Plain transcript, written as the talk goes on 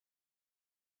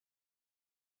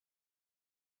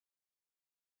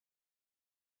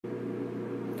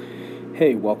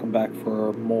Hey, welcome back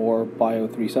for more Bio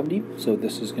 370. So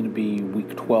this is going to be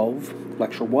week 12,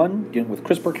 lecture 1, dealing with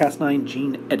CRISPR-Cas9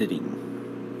 gene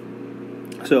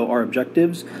editing. So our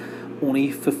objectives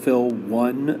only fulfill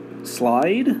one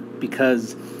slide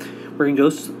because we're going to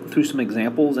go through some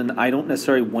examples, and I don't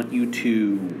necessarily want you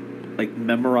to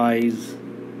memorize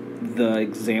the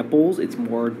examples. It's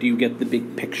more, do you get the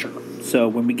big picture? So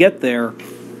when we get there,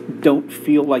 don't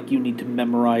feel like you need to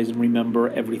memorize and remember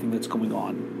everything that's going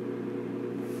on.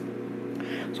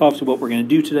 So obviously what we're going to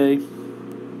do today,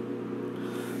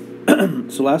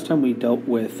 so last time we dealt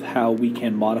with how we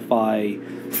can modify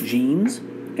genes,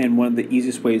 and one of the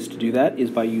easiest ways to do that is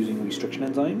by using restriction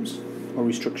enzymes, or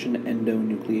restriction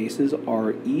endonucleases,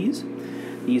 REs.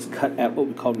 These cut at what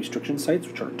we call restriction sites,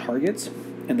 which are targets,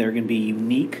 and they're going to be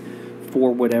unique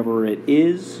for whatever it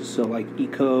is. So like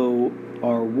ECO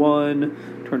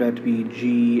R1 turned out to be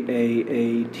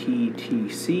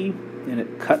GAATTC, and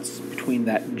it cuts between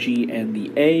that G and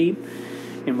the A.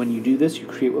 And when you do this, you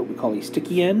create what we call a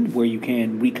sticky end, where you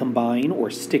can recombine or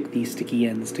stick these sticky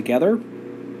ends together.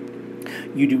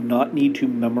 You do not need to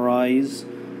memorize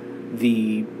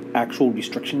the actual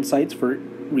restriction sites for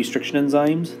restriction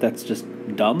enzymes. That's just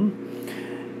dumb.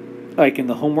 Like in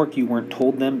the homework, you weren't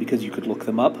told them because you could look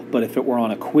them up, but if it were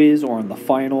on a quiz or on the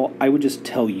final, I would just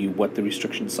tell you what the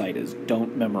restriction site is.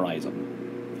 Don't memorize them.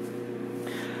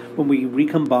 When we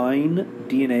recombine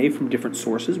DNA from different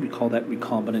sources, we call that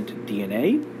recombinant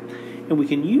DNA, and we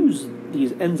can use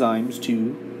these enzymes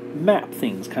to map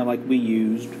things, kind of like we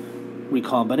used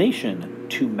recombination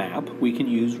to map. We can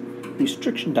use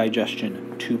restriction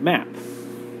digestion to map.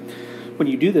 When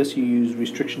you do this, you use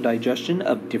restriction digestion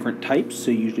of different types,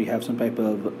 so you usually have some type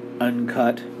of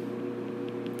uncut,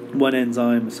 one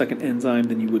enzyme, a second enzyme,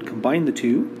 then you would combine the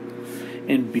two,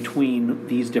 and between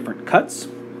these different cuts,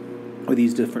 or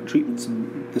these different treatments,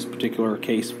 in this particular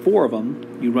case, 4 of them,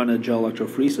 you run a gel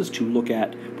electrophoresis to look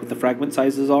at what the fragment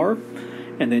sizes are,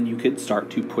 and then you could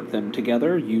start to put them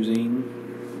together using,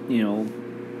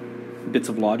 bits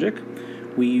of logic.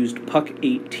 We used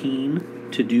PUC18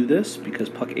 to do this because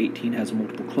PUC18 has a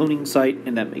multiple cloning site,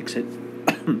 and that makes it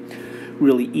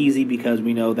really easy because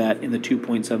we know that in the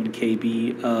 2.7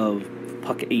 kb of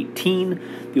PUC18,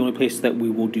 the only place that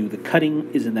we will do the cutting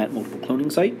is in that multiple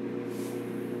cloning site.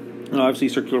 And obviously,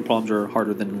 circular problems are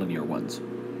harder than linear ones.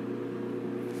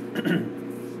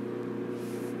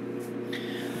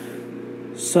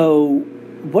 So,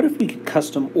 what if we could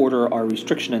custom order our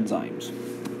restriction enzymes?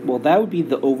 Well, that would be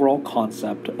the overall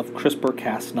concept of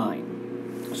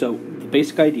CRISPR-Cas9. So, the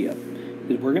basic idea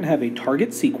is we're going to have a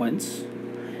target sequence,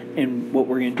 and what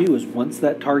we're going to do is once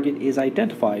that target is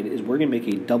identified, is we're going to make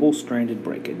a double-stranded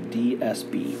break, a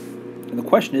DSB. And the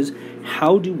question is,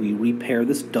 how do we repair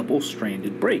this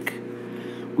double-stranded break?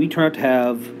 We turn out to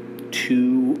have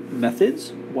 2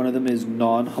 methods. One of them is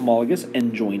non-homologous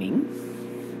end joining.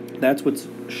 That's what's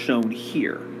shown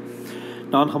here.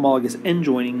 Non-homologous end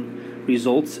joining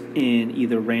results in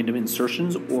either random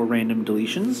insertions or random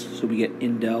deletions, so we get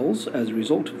indels as a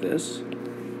result of this.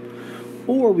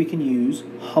 Or we can use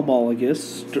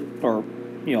homologous, or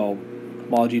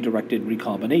homology-directed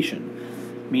recombination.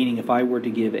 Meaning if I were to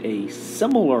give a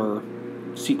similar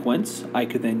sequence, I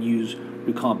could then use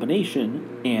recombination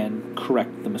and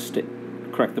correct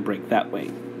the break that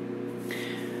way.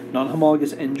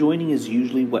 Non-homologous end joining is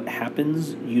usually what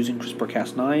happens using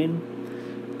CRISPR-Cas9,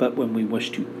 but when we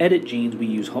wish to edit genes, we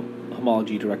use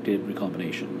homology-directed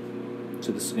recombination.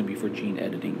 So this is going to be for gene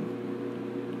editing.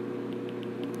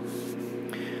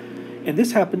 And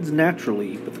this happens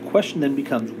naturally, but the question then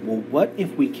becomes, well, what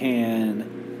if we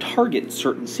can target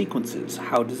certain sequences?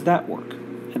 How does that work?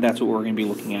 And that's what we're going to be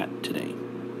looking at today.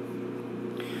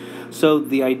 So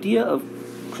the idea of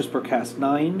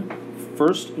CRISPR-Cas9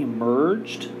 first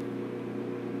emerged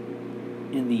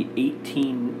in the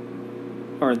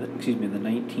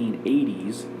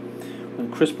 1980s when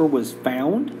CRISPR was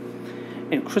found,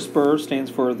 and CRISPR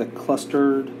stands for the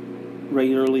clustered,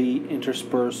 regularly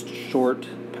interspersed short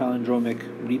palindromic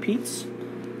repeats,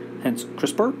 hence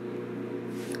CRISPR.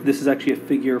 This is actually a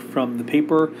figure from the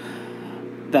paper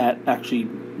that actually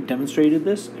demonstrated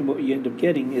this, and what you end up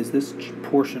getting is this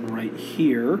portion right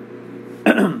here,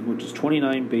 which is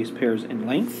 29 base pairs in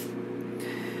length.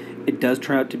 It does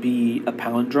turn out to be a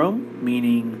palindrome,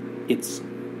 meaning it's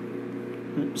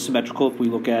symmetrical if we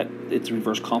look at its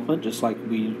reverse complement, just like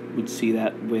we would see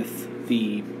that with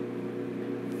the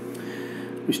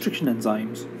restriction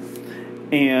enzymes.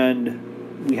 And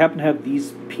we happen to have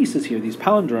these pieces here, these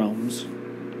palindromes,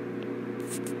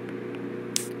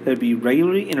 that would be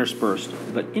regularly interspersed,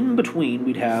 but in between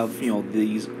we'd have,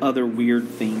 these other weird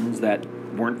things that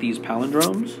weren't these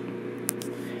palindromes.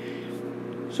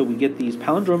 So we get these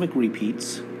palindromic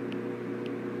repeats,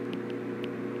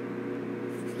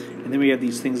 and then we have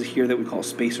these things here that we call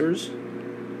spacers,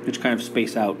 which kind of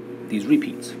space out these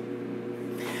repeats.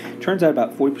 Turns out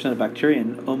about 40% of bacteria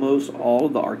and almost all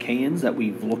of the archaeans that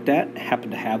we've looked at happen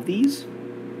to have these.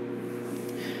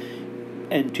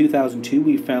 In 2002,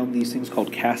 we found these things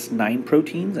called Cas9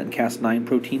 proteins, and Cas9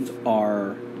 proteins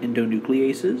are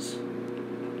endonucleases.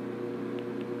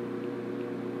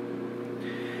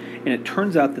 And it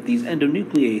turns out that these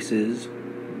endonucleases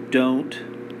don't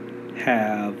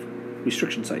have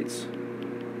restriction sites.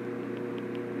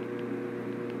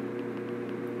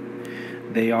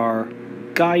 They are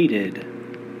guided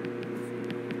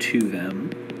to them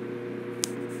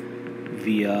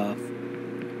via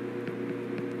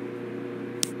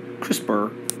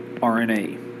CRISPR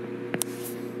RNA.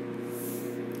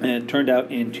 And it turned out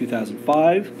in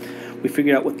 2005, we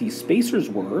figured out what these spacers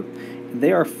were.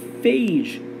 They are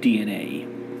phage DNA,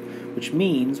 which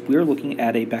means we're looking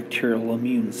at a bacterial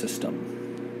immune system,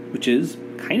 which is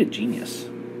kind of genius.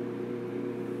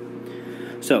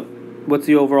 So, what's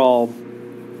the overall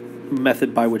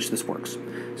method by which this works?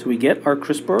 So we get our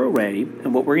CRISPR array,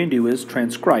 and what we're going to do is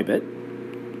transcribe it.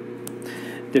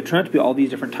 There turn out to be all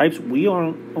these different types. We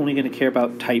are only going to care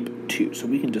about type 2, so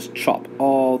we can just chop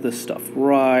all this stuff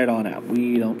right on out.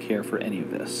 We don't care for any of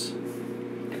this.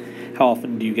 How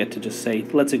often do you get to just say,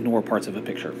 let's ignore parts of a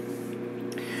picture?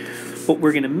 What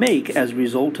we're going to make as a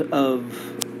result of,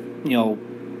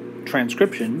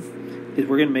 transcription is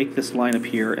we're going to make this line up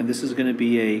here, and this is going to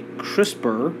be a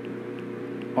CRISPR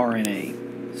RNA,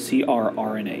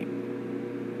 cRNA.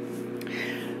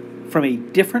 From a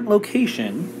different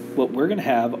location, what we're going to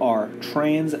have are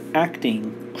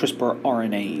trans-acting CRISPR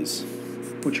RNAs,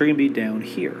 which are going to be down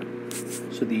here.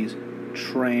 So these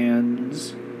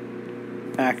trans-acting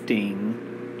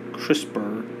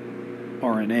CRISPR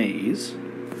RNAs,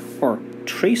 or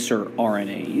tracer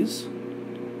RNAs,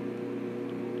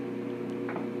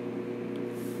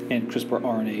 and CRISPR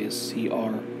RNA is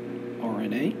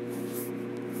cRNA,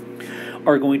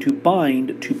 are going to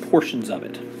bind to portions of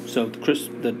it. So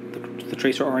the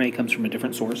tracer RNA comes from a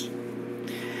different source,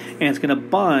 and it's going to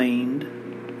bind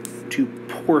to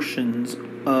portions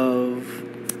of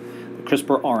the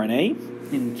CRISPR RNA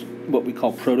in what we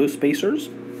call protospacers.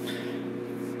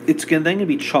 It's then going to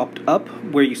be chopped up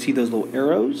where you see those little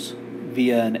arrows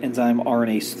via an enzyme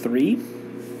RNase 3.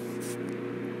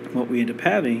 What we end up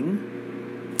having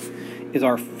is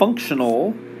our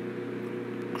functional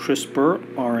CRISPR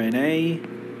RNA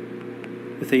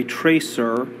with a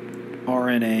tracer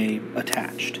RNA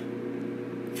attached.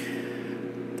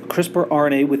 CRISPR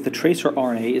RNA with the tracer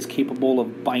RNA is capable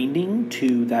of binding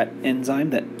to that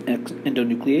enzyme, that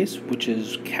endonuclease, which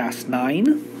is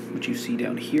Cas9, which you see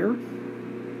down here.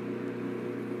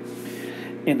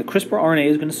 And the CRISPR RNA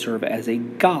is going to serve as a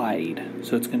guide,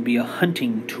 so it's going to be a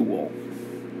hunting tool.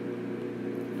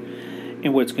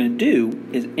 And what it's going to do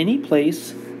is any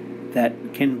place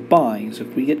that can bind, so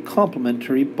if we get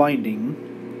complementary binding,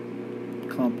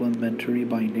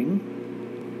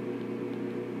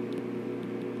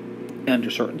 under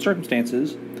certain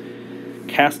circumstances,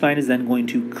 Cas9 is then going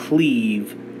to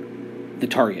cleave the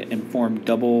target and form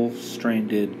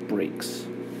double-stranded breaks.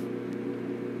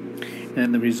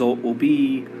 And the result will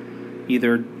be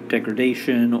either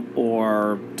degradation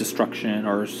or destruction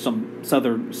or some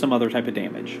other type of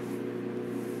damage.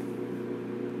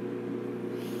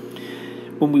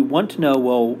 When we want to know,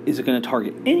 well, is it going to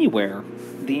target anywhere?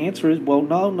 The answer is, well,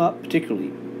 no, not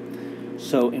particularly.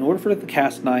 So in order for the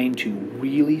Cas9 to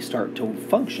really start to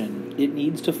function, it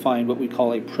needs to find what we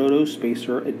call a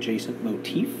protospacer adjacent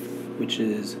motif, which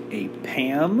is a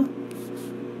PAM.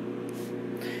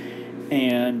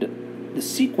 And the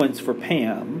sequence for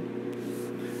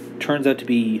PAM turns out to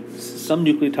be some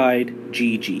nucleotide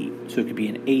GG. So it could be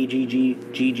an AGG,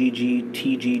 GGG,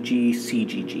 TGG,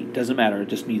 CGG. Doesn't matter, it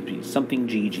just needs to be something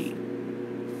GG.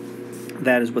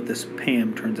 That is what this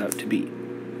PAM turns out to be.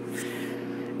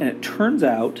 And it turns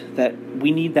out that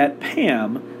we need that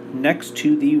PAM next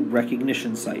to the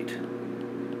recognition site.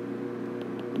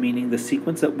 Meaning the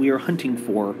sequence that we are hunting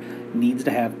for needs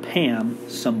to have PAM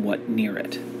somewhat near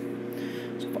it.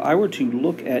 So if I were to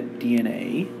look at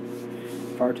DNA,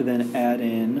 if I were to then add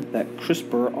in that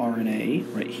CRISPR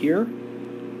RNA right here,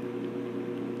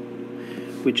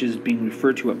 which is being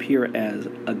referred to up here as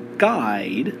a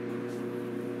guide,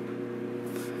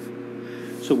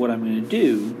 so what I'm going to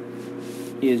do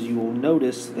is you will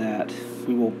notice that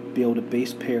we will build a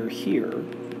base pair here.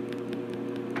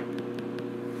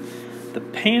 The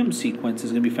PAM sequence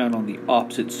is going to be found on the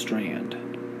opposite strand.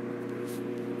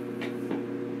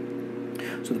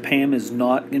 So the PAM is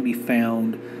not going to be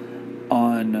found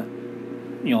on,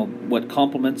 what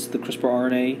complements the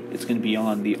CRISPR RNA, it's going to be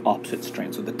on the opposite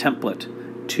strand, so the template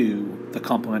to the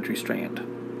complementary strand.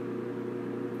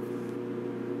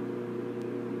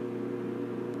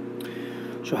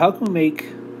 So how can we make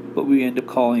what we end up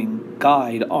calling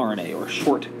guide RNA, or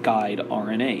short guide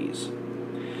RNAs?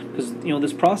 Because,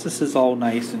 this process is all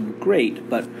nice and great,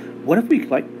 but what if we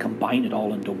could, combine it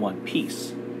all into one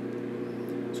piece?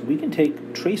 So we can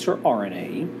take tracer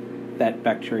RNA that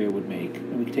bacteria would make,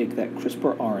 and we can take that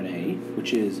CRISPR RNA,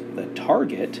 which is the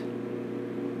target,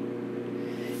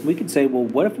 and we can say, well,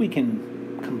 what if we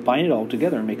can combine it all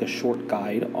together and make a short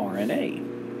guide RNA?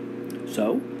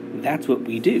 So that's what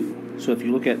we do. So if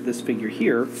you look at this figure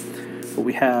here, what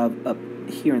we have up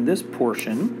here in this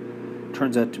portion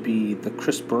turns out to be the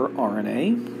CRISPR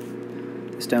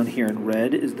RNA. This down here in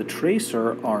red is the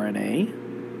tracer RNA.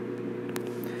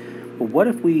 But what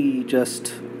if we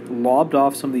just lobbed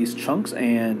off some of these chunks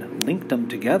and linked them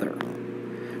together?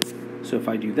 So if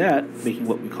I do that, making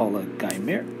what we call a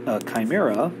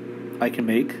chimera, I can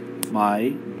make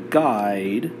my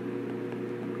guide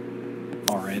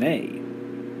RNA.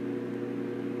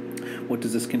 What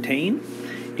does this contain?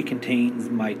 It contains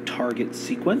my target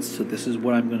sequence, so this is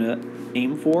what I'm going to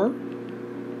aim for.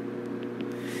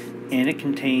 And it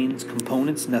contains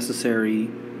components necessary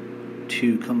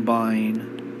to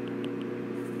combine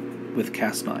with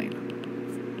Cas9.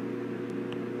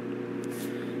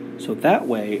 So that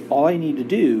way, all I need to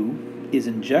do is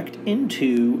inject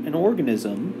into an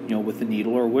organism, with a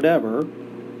needle or whatever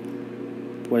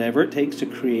it takes to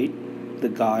create the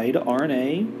guide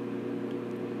RNA,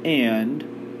 and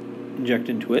inject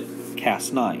into it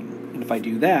Cas9. And if I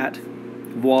do that,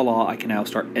 voila, I can now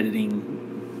start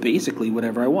editing basically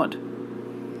whatever I want.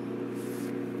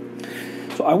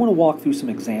 So I want to walk through some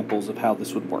examples of how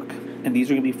this would work. And these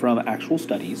are going to be from actual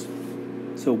studies.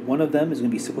 So one of them is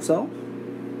going to be sickle cell.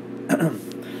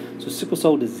 So sickle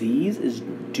cell disease is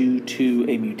due to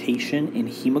a mutation in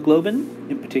hemoglobin,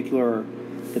 in particular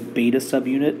the beta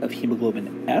subunit of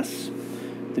hemoglobin S.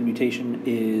 The mutation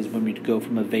is when we go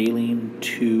from a valine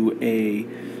to a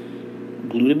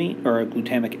glutamine, or a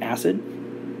glutamic acid,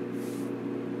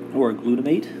 or a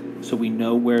glutamate. So we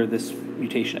know where this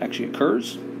mutation actually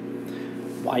occurs.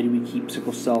 Why do we keep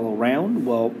sickle cell around?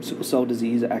 Well, sickle cell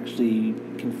disease actually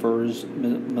confers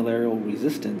malarial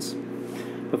resistance.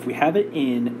 But if we have it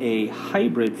in a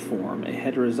hybrid form, a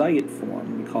heterozygote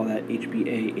form, we call that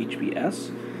HBA, HBS.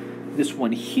 This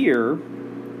one here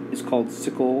is called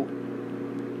sickle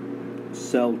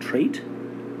cell trait.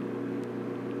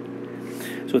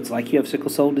 So it's like you have sickle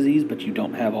cell disease, but you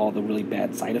don't have all the really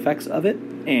bad side effects of it,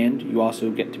 and you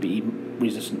also get to be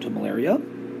resistant to malaria.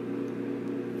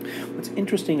 What's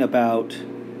interesting about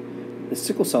the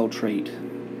sickle cell trait,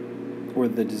 or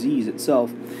the disease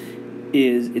itself,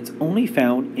 is it's only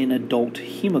found in adult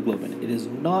hemoglobin. It is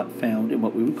not found in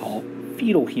what we would call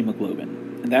fetal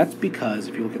hemoglobin. And that's because,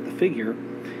 if you look at the figure,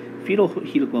 fetal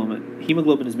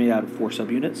hemoglobin is made out of 4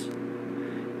 subunits.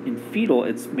 In fetal,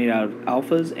 it's made out of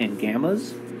alphas and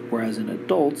gammas, whereas in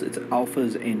adults, it's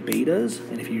alphas and betas.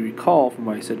 And if you recall from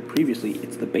what I said previously,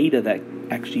 it's the beta that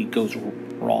actually goes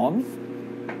wrong.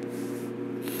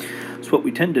 So what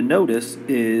we tend to notice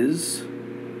is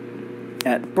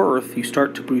at birth, you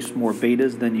start to produce more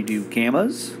betas than you do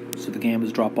gammas. So the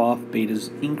gammas drop off,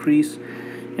 betas increase,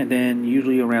 and then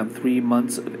usually around 3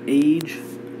 months of age,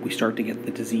 we start to get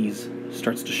the disease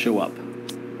starts to show up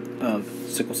of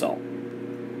sickle cell.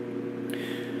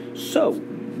 So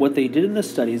what they did in this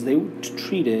study is they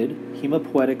treated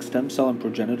hematopoietic stem cell and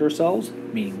progenitor cells,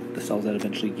 meaning the cells that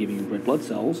eventually give you red blood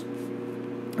cells,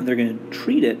 and they're going to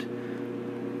treat it,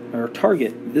 or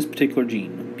target this particular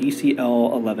gene,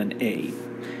 BCL11A.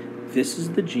 This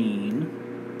is the gene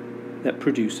that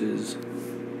produces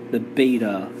the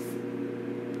beta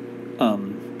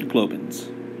globins.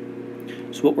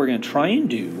 So what we're going to try and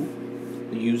do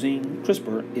using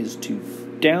CRISPR is to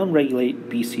downregulate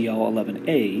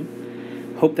BCL11A,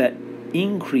 hope that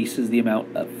increases the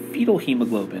amount of fetal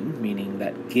hemoglobin, meaning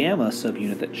that gamma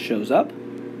subunit that shows up.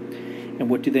 And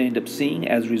what do they end up seeing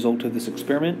as a result of this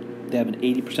experiment? They have an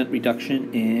 80%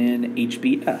 reduction in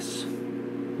HBS,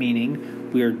 meaning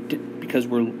because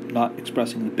we're not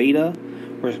expressing the beta,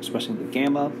 we're expressing the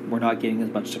gamma, we're not getting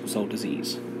as much sickle cell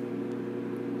disease.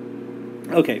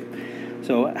 Okay,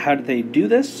 so how did they do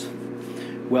this?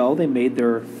 Well, they made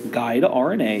their guide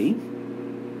RNA.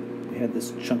 We had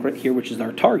this chunk right here, which is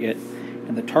our target,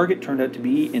 and the target turned out to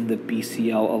be in the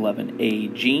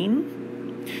BCL11A gene.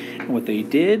 And what they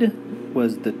did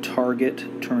was the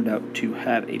target turned out to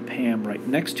have a PAM right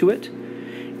next to it,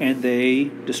 and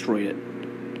they destroyed it.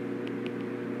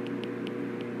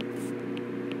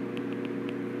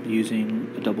 using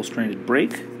a double-stranded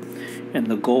break, and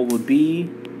the goal would be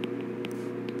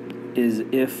is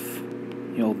if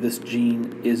this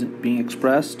gene isn't being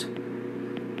expressed,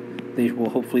 they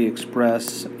will hopefully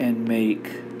express and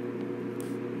make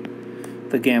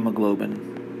the gamma globin,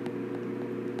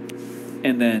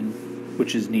 and then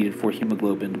which is needed for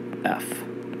hemoglobin F.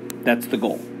 That's the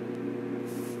goal.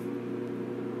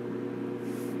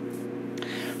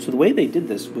 So the way they did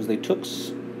this was they took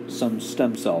some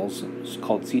stem cells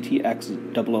called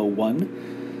CTX001,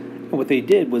 and what they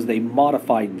did was they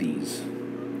modified these,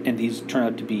 and these turned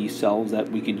out to be cells that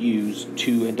we could use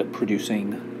to end up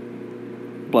producing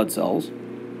blood cells.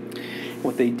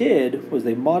 What they did was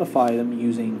they modified them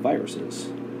using viruses,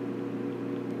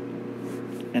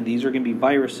 and these are going to be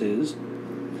viruses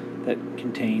that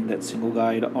contain that single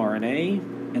guide RNA,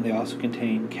 and they also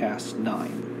contain Cas9.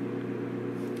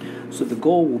 So the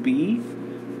goal will be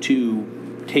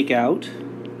to take out,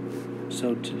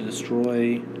 to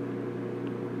destroy,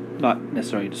 not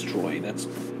necessarily destroy, that's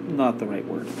not the right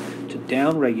word, to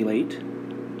downregulate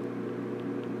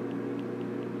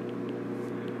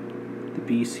the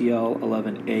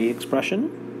BCL11A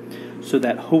expression so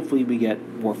that hopefully we get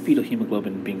more fetal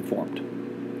hemoglobin being formed.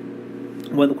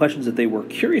 One of the questions that they were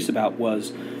curious about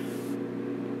was,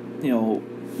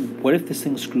 what if this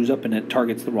thing screws up and it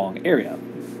targets the wrong area?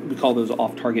 We call those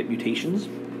off-target mutations.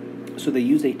 So they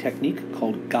use a technique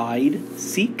called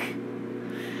guide-seq.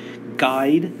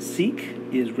 Guide-seq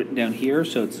is written down here,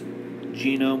 so it's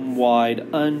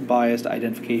genome-wide unbiased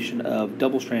identification of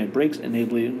double-stranded breaks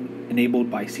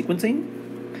enabled by sequencing.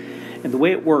 And the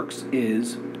way it works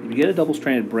is, if you get a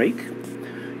double-stranded break,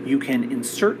 you can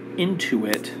insert into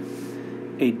it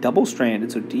a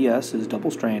double-stranded, so DS is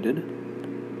double-stranded,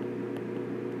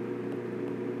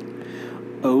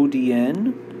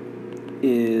 ODN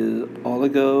is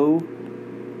oligo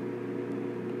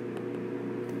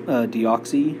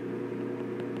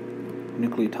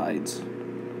deoxynucleotides.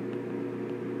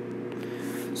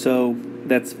 So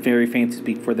that's very fancy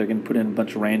speak for they're going to put in a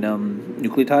bunch of random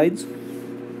nucleotides.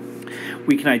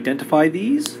 We can identify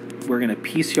these. We're going to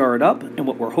PCR it up, and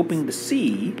what we're hoping to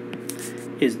see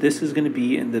is this is going to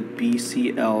be in the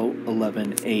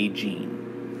BCL11A gene.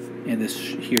 And this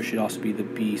here should also be the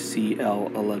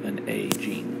BCL11A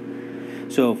gene.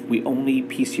 So if we only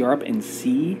PCR up and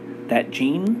see that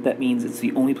gene, that means it's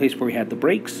the only place where we had the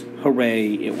breaks.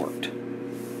 Hooray, it worked.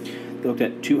 They looked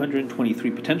at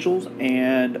 223 potentials,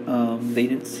 and they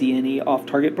didn't see any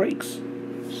off-target breaks.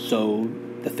 So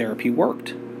the therapy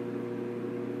worked.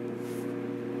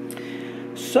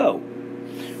 So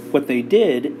what they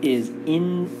did is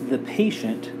in the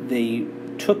patient, they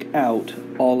took out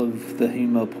all of the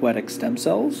hematopoietic stem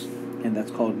cells, and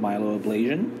that's called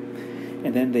myeloablation.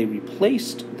 And then they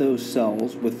replaced those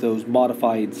cells with those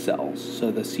modified cells, so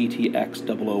the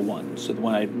CTX001, so the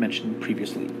one I mentioned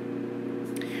previously.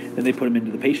 Then they put them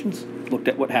into the patients, looked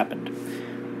at what happened.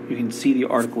 You can see the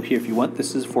article here if you want.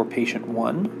 This is for patient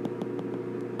 1.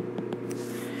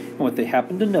 And what they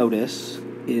happened to notice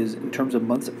is in terms of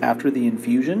months after the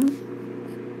infusion,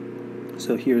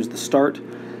 so here's the start,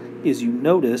 is you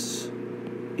notice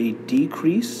a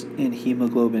decrease in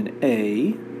hemoglobin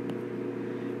A,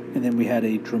 and then we had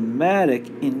a dramatic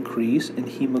increase in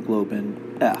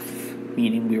hemoglobin F,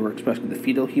 meaning we were expressing the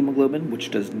fetal hemoglobin, which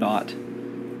does not,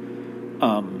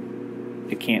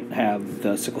 it can't have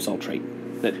the sickle cell trait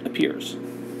that appears.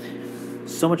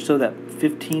 So much so that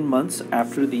 15 months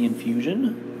after the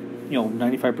infusion,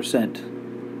 95%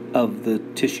 of the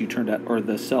tissue turned out, or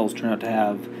the cells turned out to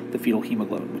have the fetal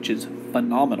hemoglobin, which is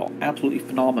phenomenal, absolutely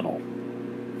phenomenal.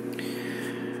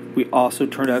 We also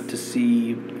turned out to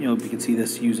see, we can see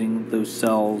this using those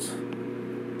cells,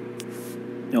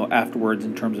 afterwards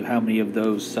in terms of how many of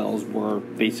those cells were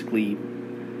basically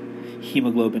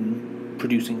hemoglobin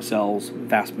producing cells,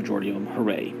 vast majority of them,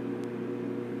 hooray.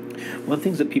 One of the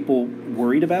things that people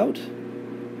worried about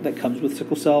that comes with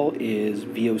sickle cell is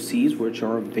VOCs, which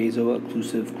are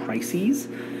vaso-occlusive crises.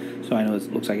 So I know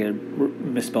it looks like a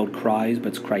misspelled cries, but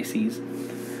it's crises.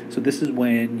 So this is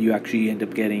when you actually end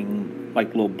up getting like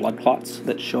little blood clots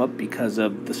that show up because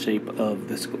of the shape of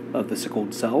the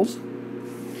sickled cells.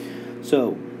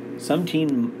 So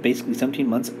 17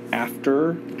 months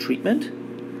after the treatment,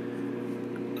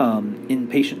 in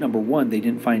patient number 1, they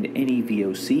didn't find any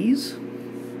VOCs.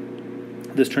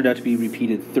 This turned out to be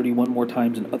repeated 31 more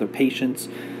times in other patients,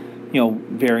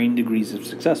 varying degrees of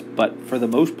success, but for the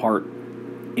most part,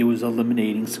 it was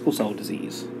eliminating sickle cell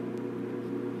disease.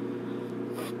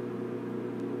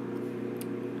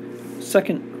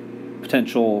 Second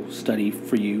potential study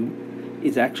for you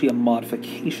is actually a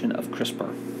modification of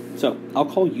CRISPR. So I'll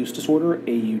call use disorder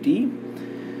AUD.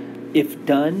 If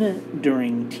done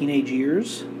during teenage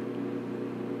years,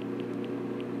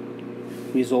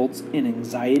 results in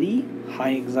anxiety,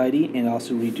 high anxiety, and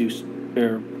also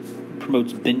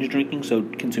promotes binge drinking, so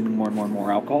consuming more and more and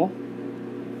more alcohol.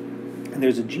 And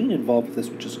there's a gene involved with this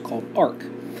which is called ARC.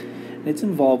 And it's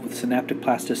involved with synaptic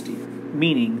plasticity,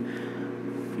 meaning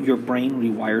your brain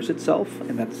rewires itself,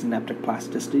 and that's synaptic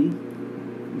plasticity,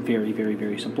 very, very,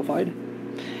 very simplified.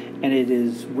 And it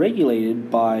is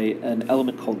regulated by an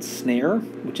element called snare,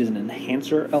 which is an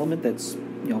enhancer element that's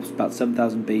about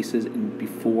 7,000 bases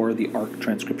before the ARC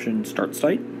transcription start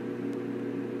site.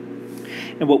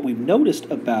 And what we've noticed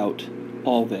about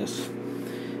all this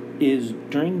is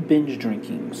during binge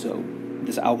drinking, so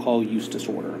this alcohol use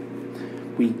disorder,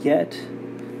 we get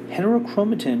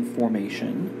heterochromatin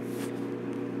formation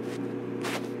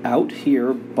out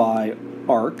here by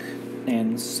ARC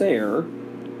and SARE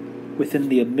within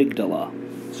the amygdala.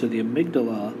 So the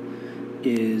amygdala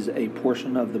is a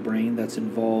portion of the brain that's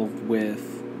involved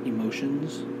with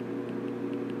emotions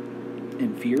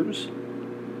and fears,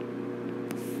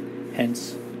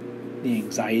 hence the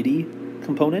anxiety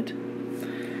component.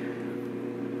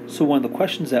 So one of the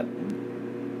questions that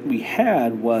we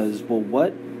had was, well,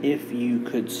 what if you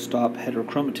could stop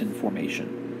heterochromatin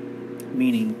formation?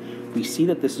 Meaning, we see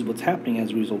that this is what's happening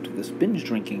as a result of this binge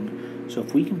drinking, so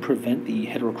if we can prevent the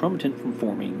heterochromatin from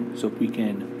forming, so if we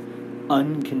can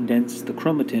uncondense the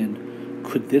chromatin,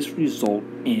 could this result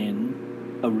in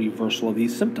a reversal of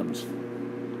these symptoms?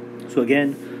 So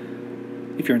again,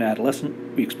 if you're an adolescent,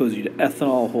 we expose you to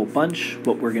ethanol a whole bunch.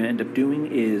 What we're going to end up doing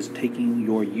is taking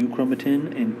your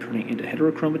euchromatin and turning it into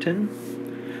heterochromatin.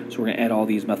 So we're going to add all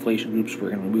these methylation groups.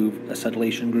 We're going to remove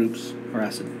acetylation groups or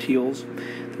acetyls.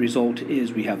 The result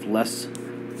is we have less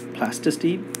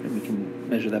plasticity, and we can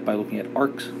measure that by looking at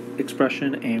ARC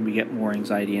expression, and we get more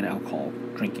anxiety and alcohol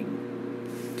drinking.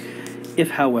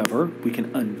 If, however, we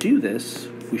can undo this,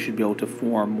 we should be able to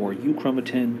form more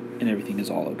euchromatin, and everything is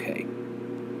all okay.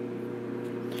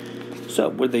 So,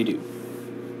 what did they do?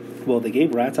 Well, they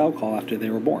gave rats alcohol after they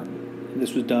were born. And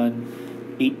this was done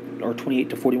 28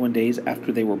 to 41 days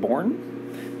after they were born.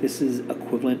 This is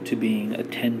equivalent to being a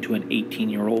 10 to an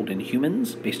 18-year-old in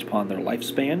humans, based upon their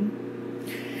lifespan.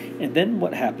 And then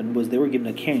what happened was they were given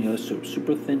a cannula, so a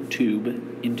super thin tube,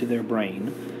 into their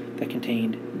brain that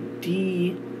contained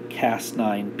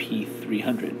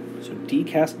D-Cas9P300. So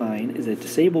D-Cas9 is a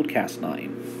disabled Cas9.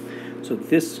 So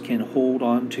this can hold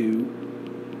on to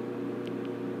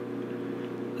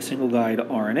a single guide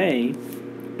RNA,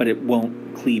 but it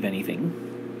won't cleave anything.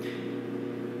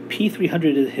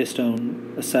 P300 is a histone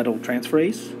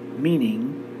acetyltransferase,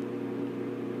 meaning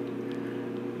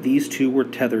these two were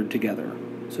tethered together.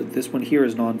 So this one here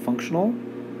is non-functional,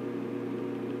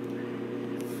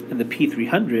 and the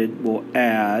P300 will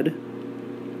add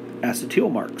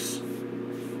acetyl marks,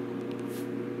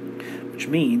 which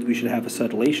means we should have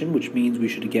acetylation, which means we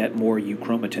should get more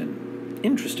euchromatin.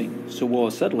 Interesting. So we'll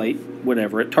acetylate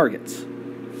whatever it targets.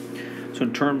 So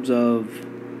in terms of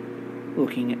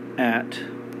looking at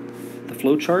the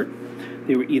flow chart,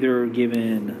 they were either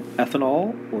given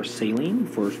ethanol or saline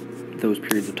for those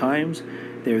periods of times.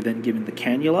 They were then given the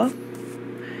cannula.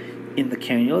 In the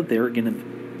cannula, they're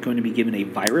going to be given a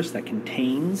virus that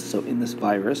contains, so in this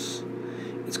virus,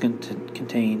 it's going to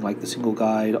contain like the single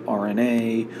guide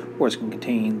RNA, or it's going to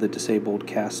contain the disabled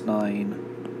Cas9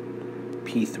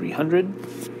 P300.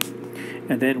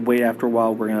 And then wait after a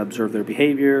while, we're going to observe their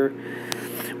behavior.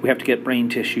 We have to get brain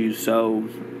tissues, so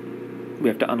we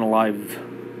have to unalive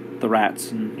the rats,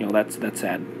 and that's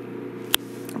sad.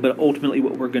 But ultimately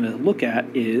what we're going to look at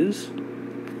is,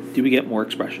 do we get more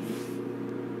expression?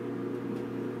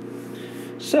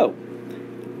 So,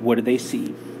 what did they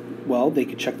see? Well, they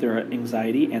could check their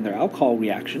anxiety and their alcohol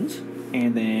reactions,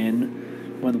 and then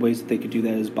one of the ways that they could do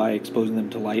that is by exposing them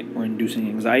to light or inducing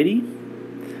anxiety.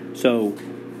 So,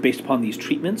 based upon these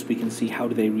treatments, we can see how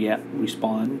do they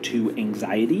respond to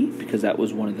anxiety, because that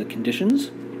was one of the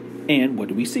conditions. And what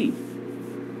do we see?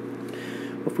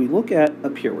 If we look at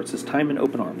up here where it says time in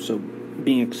open arms, so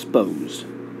being exposed,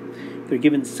 they're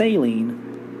given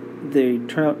saline, they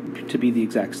turn out to be the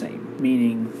exact same,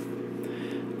 meaning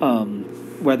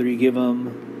whether you give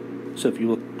them, so if you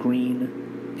look,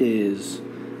 green is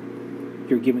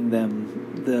you're giving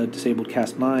them the disabled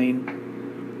Cas9,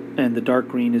 and the dark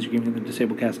green is you're giving them the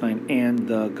disabled Cas9 and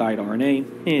the guide RNA,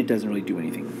 and it doesn't really do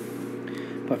anything.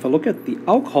 But if I look at the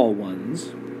alcohol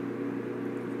ones,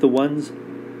 the ones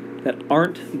that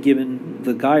aren't given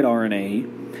the guide RNA,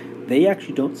 they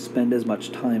actually don't spend as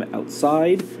much time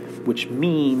outside, which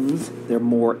means they're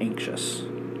more anxious.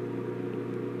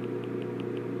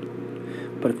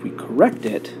 But if we correct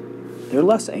it, they're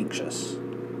less anxious.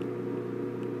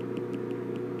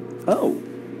 oh,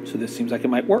 so this seems like it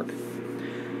might work.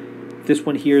 This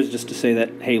one here is just to say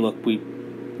that, hey, look, we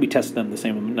tested them the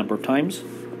same number of times.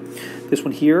 This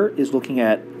one here is looking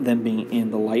at them being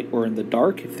in the light or in the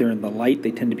dark. If they're in the light,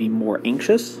 they tend to be more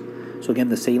anxious. So again,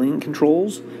 the saline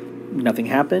controls, nothing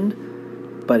happened.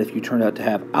 But if you turn out to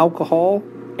have alcohol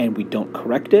and we don't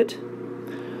correct it,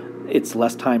 it's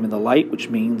less time in the light, which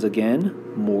means, again,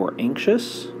 more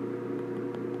anxious.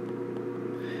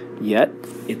 Yet,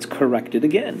 it's corrected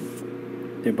again.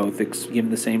 They're both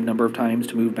given the same number of times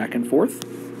to move back and forth.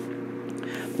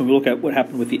 When we look at what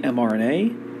happened with the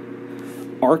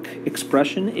mRNA, ARC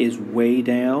expression is way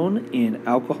down in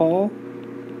alcohol.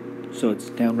 So it's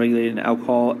downregulated in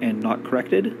alcohol and not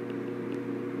corrected.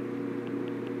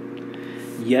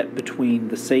 Yet between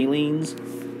the salines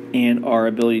and our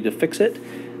ability to fix it,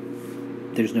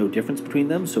 there's no difference between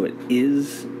them. So it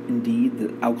is indeed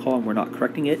the alcohol and we're not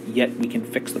correcting it, yet we can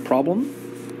fix the problem.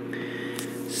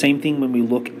 Same thing when we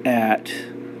look at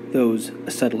those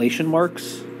acetylation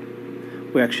marks.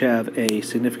 We actually have a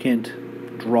significant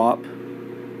drop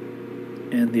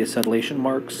in the acetylation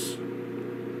marks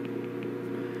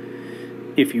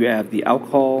if you have the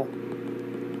alcohol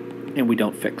and we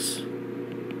don't fix.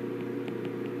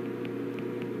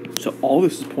 So all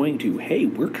this is pointing to, hey,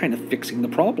 we're kind of fixing the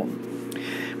problem.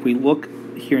 If we look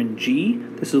here in G,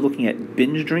 this is looking at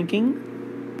binge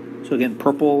drinking. So again,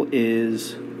 purple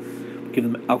is give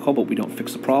them alcohol, but we don't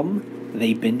fix the problem.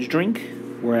 They binge drink,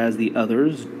 whereas the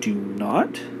others do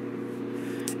not.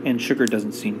 And sugar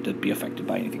doesn't seem to be affected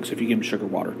by anything. So if you give them sugar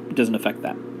water, it doesn't affect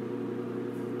that.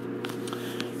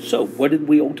 So what did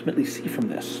we ultimately see from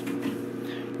this?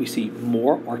 We see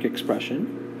more ARC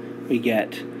expression. We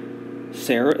get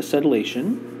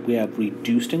acetylation. We have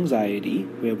reduced anxiety.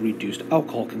 We have reduced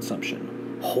alcohol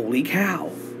consumption. Holy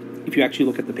cow! If you actually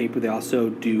look at the paper, they also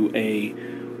do a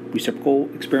reciprocal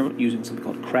experiment using something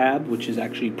called CRAB, which is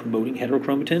actually promoting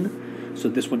heterochromatin. So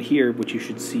this one here, what you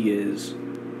should see is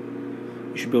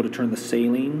you should be able to turn the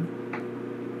saline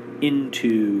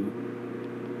into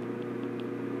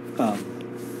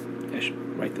I should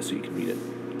write this so you can read it.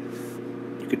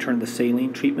 You could turn the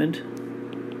saline treatment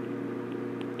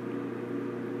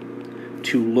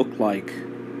to look like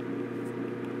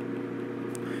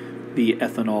the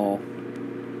ethanol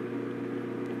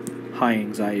high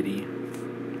anxiety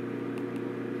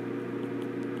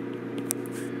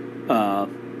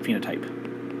phenotype,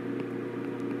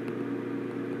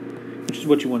 which is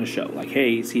what you want to show. Like,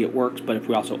 hey, see, it works, but if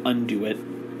we also undo it,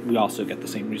 we also get the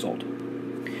same result.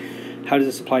 How does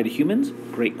this apply to humans?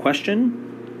 Great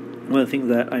question. One of the things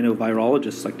that I know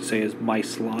virologists like to say is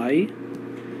mice lie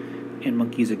and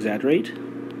monkeys exaggerate.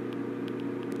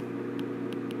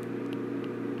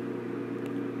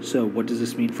 So what does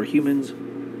this mean for humans?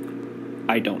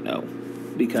 I don't know,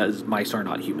 because mice are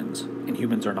not humans, and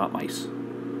humans are not mice.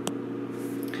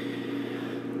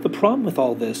 The problem with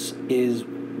all this is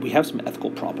we have some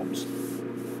ethical problems,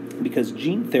 because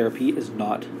gene therapy is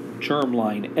not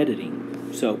germline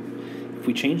editing. So if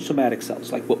we change somatic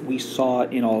cells, like what we saw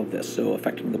in all of this, so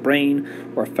affecting the brain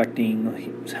or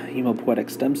affecting hematopoietic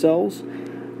stem cells,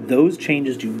 those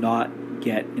changes do not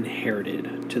get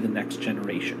inherited to the next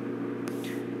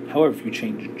generation. However, if you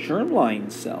change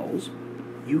germline cells,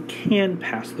 you can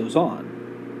pass those on.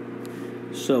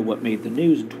 So what made the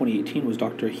news in 2018 was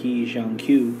Dr. He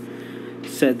Jiankyu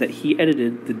said that he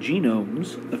edited the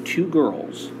genomes of 2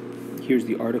 girls. Here's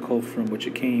the article from which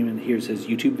it came, and here's his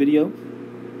YouTube video.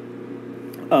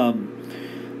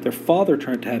 Their father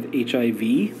turned to have HIV,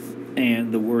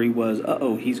 and the worry was,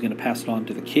 uh-oh, he's going to pass it on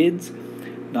to the kids.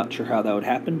 Not sure how that would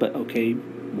happen, but okay,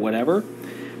 whatever.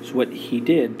 So what he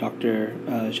did, Dr.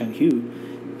 Jiankyu,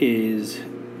 is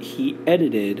he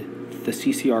edited the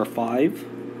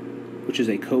CCR5, which is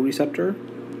a co-receptor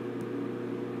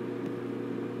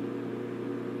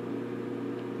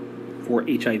for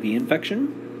HIV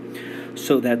infection,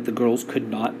 so that the girls could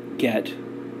not get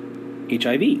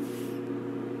HIV.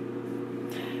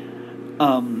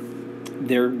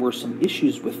 There were some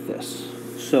issues with this.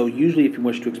 So usually if you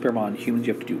wish to experiment on humans,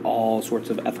 you have to do all sorts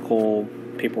of ethical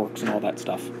paperwork and all that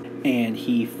stuff. And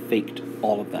he faked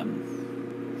all of them.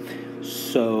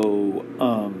 So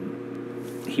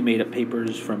he made up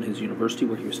papers from his university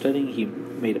where he was studying. He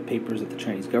made up papers that the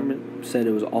Chinese government said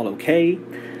it was all okay.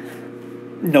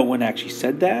 No one actually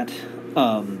said that.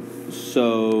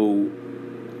 So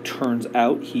turns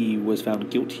out he was found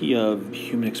guilty of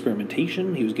human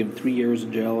experimentation. He was given 3 years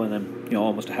in jail and then,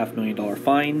 almost a $500,000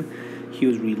 fine. He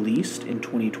was released in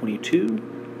 2022.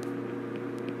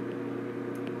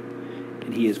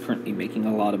 And he is currently making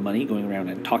a lot of money going around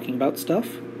and talking about stuff.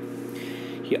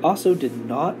 He also did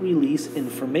not release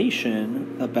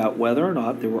information about whether or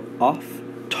not there were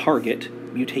off-target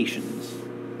mutations,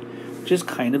 which is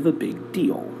kind of a big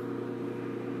deal.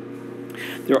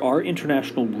 There are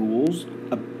international rules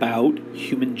about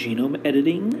human genome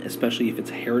editing, especially if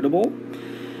it's heritable.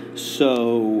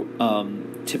 So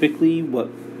typically what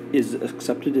is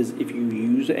accepted is if you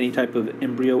use any type of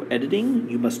embryo editing,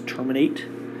 you must terminate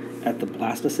at the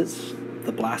blastocyst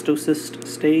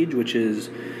stage, which is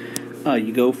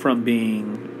you go from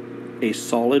being a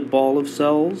solid ball of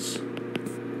cells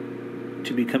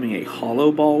to becoming a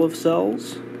hollow ball of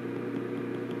cells.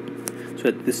 So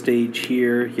at this stage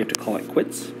here, you have to call it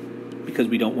quits because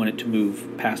we don't want it to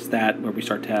move past that where we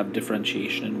start to have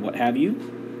differentiation and what have you.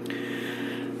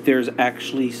 There's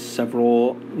actually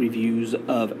several reviews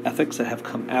of ethics that have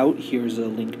come out. Here's a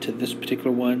link to this particular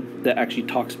one that actually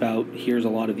talks about, here's a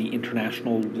lot of the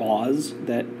international laws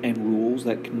that and rules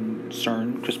that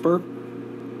concern CRISPR.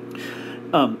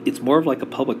 It's more of like a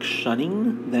public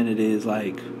shunning than it is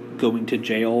like going to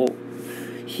jail.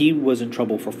 He was in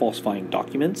trouble for falsifying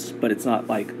documents, but it's not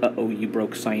like, uh-oh, you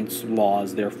broke science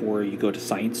laws, therefore you go to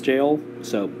science jail.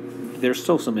 So there's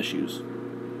still some issues.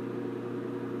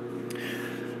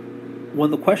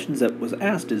 One of the questions that was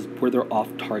asked is, were there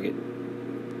off-target,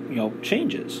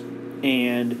 changes?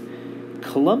 And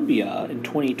Columbia in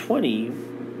 2020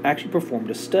 actually performed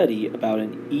a study about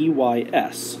an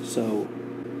EYS. So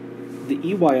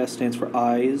the EYS stands for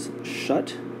eyes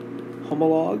shut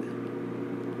homolog.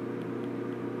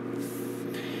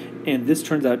 And this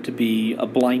turns out to be a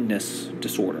blindness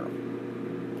disorder.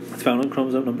 It's found on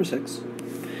chromosome number 6.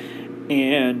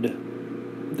 And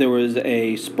there was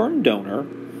a sperm donor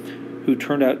who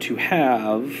turned out to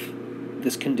have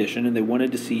this condition, and they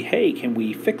wanted to see, hey, can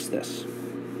we fix this?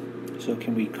 So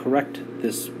can we correct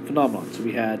this phenomenon? So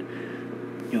we had,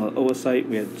 oocyte,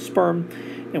 we had sperm,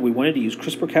 and we wanted to use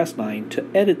CRISPR-Cas9 to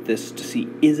edit this to see,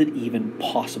 is it even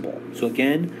possible? So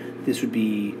again, this would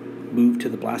be moved to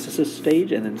the blastocyst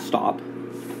stage and then stop.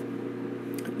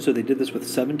 So they did this with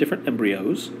 7 different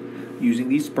embryos using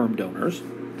these sperm donors.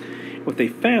 What they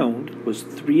found was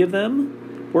 3 of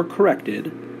them were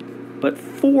corrected, but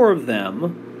 4 of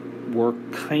them were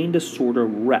kind of sort of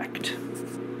wrecked.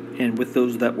 And with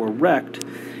those that were wrecked,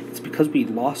 it's because we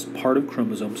lost part of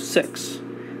chromosome 6.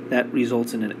 That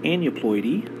results in an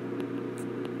aneuploidy.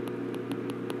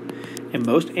 And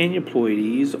most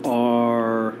aneuploidies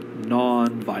are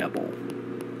non-viable,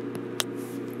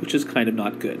 which is kind of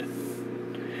not good.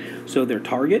 So their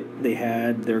target, they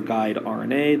had their guide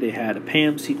RNA, they had a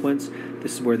PAM sequence.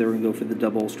 This is where they were going to go for the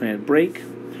double-stranded break.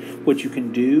 What you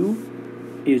can do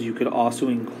is you could also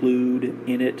include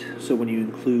in it, so when you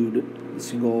include the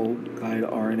single guide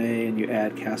RNA and you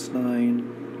add Cas9,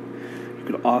 you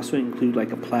could also include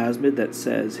like a plasmid that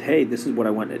says, hey, this is what I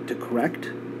want it to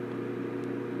correct.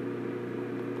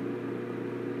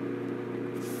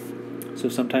 So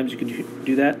sometimes you can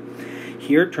do that.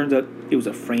 Here it turns out it was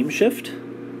a frame shift.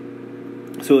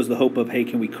 So it was the hope of, hey,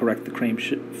 can we correct the frame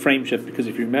shift? Because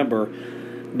if you remember,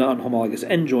 non-homologous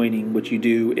end joining, what you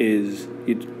do is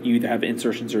you either have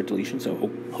insertions or deletions, so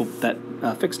hope that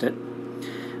fixed it.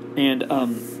 And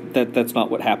that's not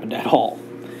what happened at all.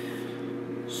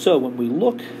 So when we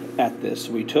look at this,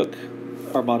 we took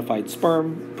our modified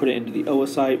sperm, put it into the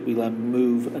oocyte, we let them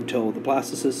move until the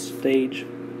blastocyst stage.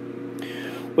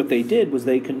 What they did was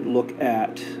they can look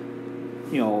at,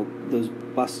 those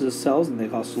blastocyst cells, and they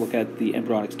also look at the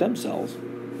embryonic stem cells.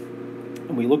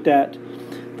 And we looked at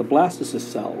the blastocyst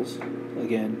cells,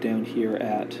 again, down here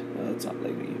at, it's not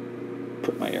letting me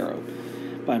put my arrow,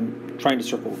 but I'm trying to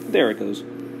circle, there it goes.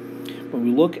 When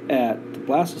we look at the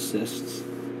blastocysts,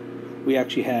 we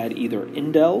actually had either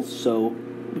indels, so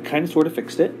we kind of sort of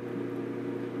fixed it,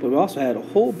 but we also had a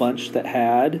whole bunch that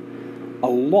had a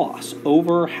loss.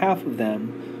 Over half of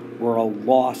them were a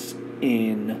loss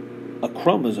in a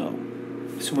chromosome.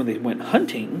 So when they went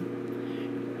hunting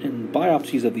in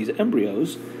biopsies of these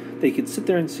embryos, they could sit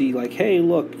there and see like, hey,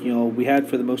 look, we had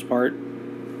for the most part,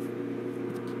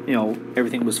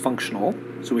 everything was functional.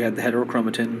 So we had the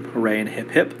heterochromatin, hooray, and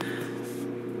hip hip.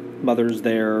 Mother's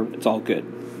there, it's all good.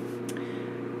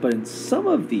 But in some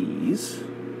of these,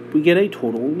 we get a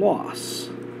total loss.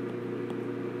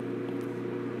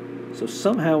 So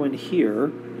somehow in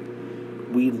here,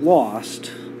 we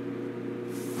lost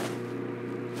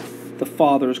the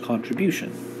father's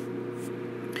contribution.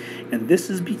 And this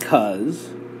is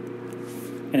because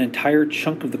an entire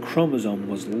chunk of the chromosome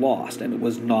was lost and it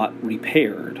was not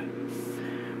repaired.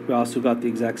 We also got the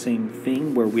exact same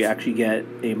thing where we actually get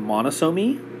a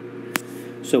monosomy.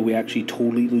 So we actually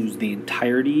totally lose the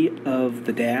entirety of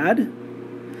the dad.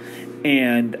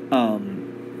 And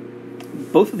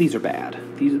both of these are bad.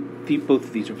 Both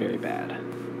of these are very bad.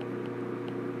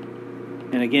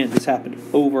 And again, this happened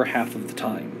over half of the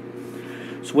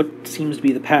time. So what seems to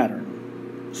be the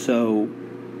pattern? So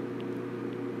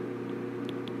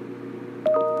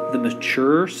the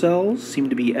mature cells seem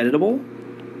to be editable,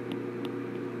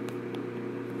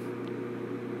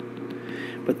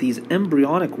 but these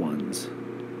embryonic ones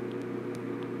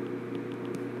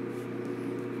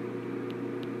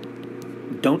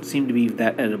don't seem to be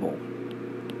that editable.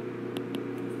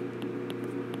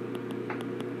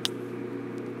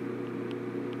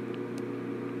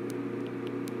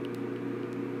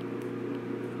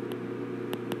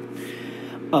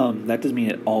 That doesn't mean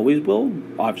it always will.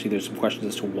 Obviously, there's some questions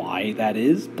as to why that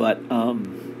is, but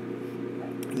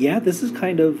yeah, this is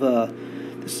kind of a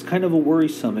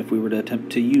worrisome if we were to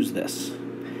attempt to use this.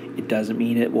 It doesn't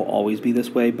mean it will always be this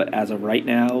way, but as of right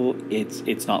now,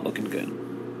 it's not looking good.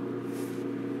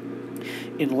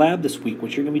 In lab this week,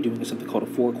 what you're going to be doing is something called a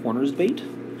four corners debate.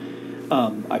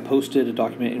 I posted a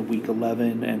document in week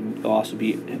 11, and it'll also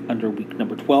be under week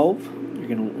number 12. You're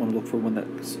going to want to look for one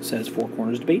that says four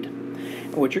corners debate.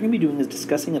 And what you're going to be doing is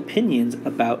discussing opinions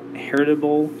about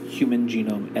heritable human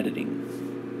genome editing.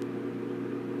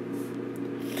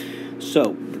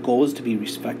 So the goal is to be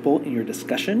respectful in your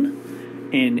discussion,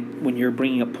 and when you're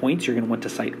bringing up points, you're going to want to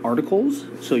cite articles.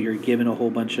 So you're given a whole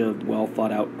bunch of well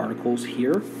thought out articles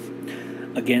here.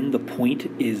 Again, the point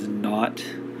is not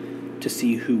to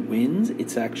see who wins.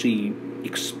 It's actually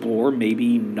explore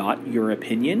maybe not your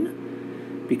opinion.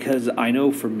 Because I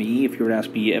know for me, if you were to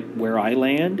ask me where I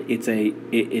land,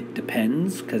 it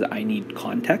depends, because I need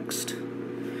context.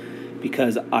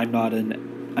 Because I'm not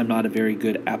a very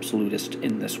good absolutist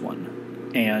in this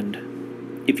one.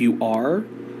 And if you are,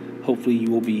 hopefully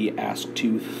you will be asked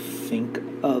to think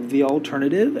of the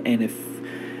alternative. And if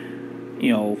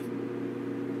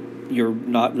you're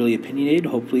not really opinionated,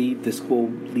 hopefully this will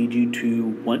lead you to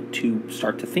want to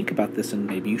start to think about this, and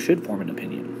maybe you should form an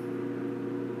opinion.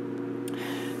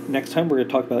 Next time, we're going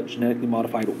to talk about genetically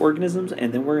modified organisms,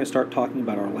 and then we're going to start talking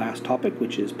about our last topic,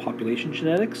 which is population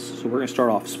genetics. So we're going to start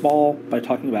off small by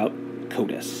talking about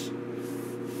CODIS.